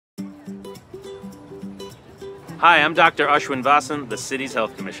Hi, I'm Dr. Ashwin Vasan, the city's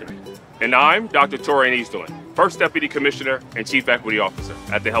health commissioner. And I'm Dr. Torian Easterling, First Deputy Commissioner and Chief Equity Officer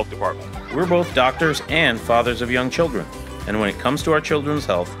at the Health Department. We're both doctors and fathers of young children. And when it comes to our children's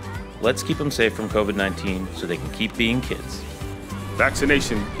health, let's keep them safe from COVID-19 so they can keep being kids.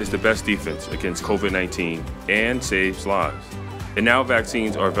 Vaccination is the best defense against COVID-19 and saves lives. And now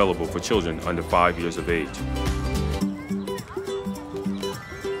vaccines are available for children under 5 years of age.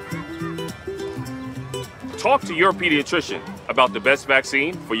 Talk to your pediatrician about the best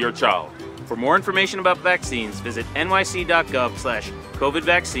vaccine for your child. For more information about vaccines, visit nyc.gov/COVID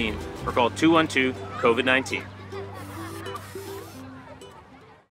vaccine or call 212-COVID-19.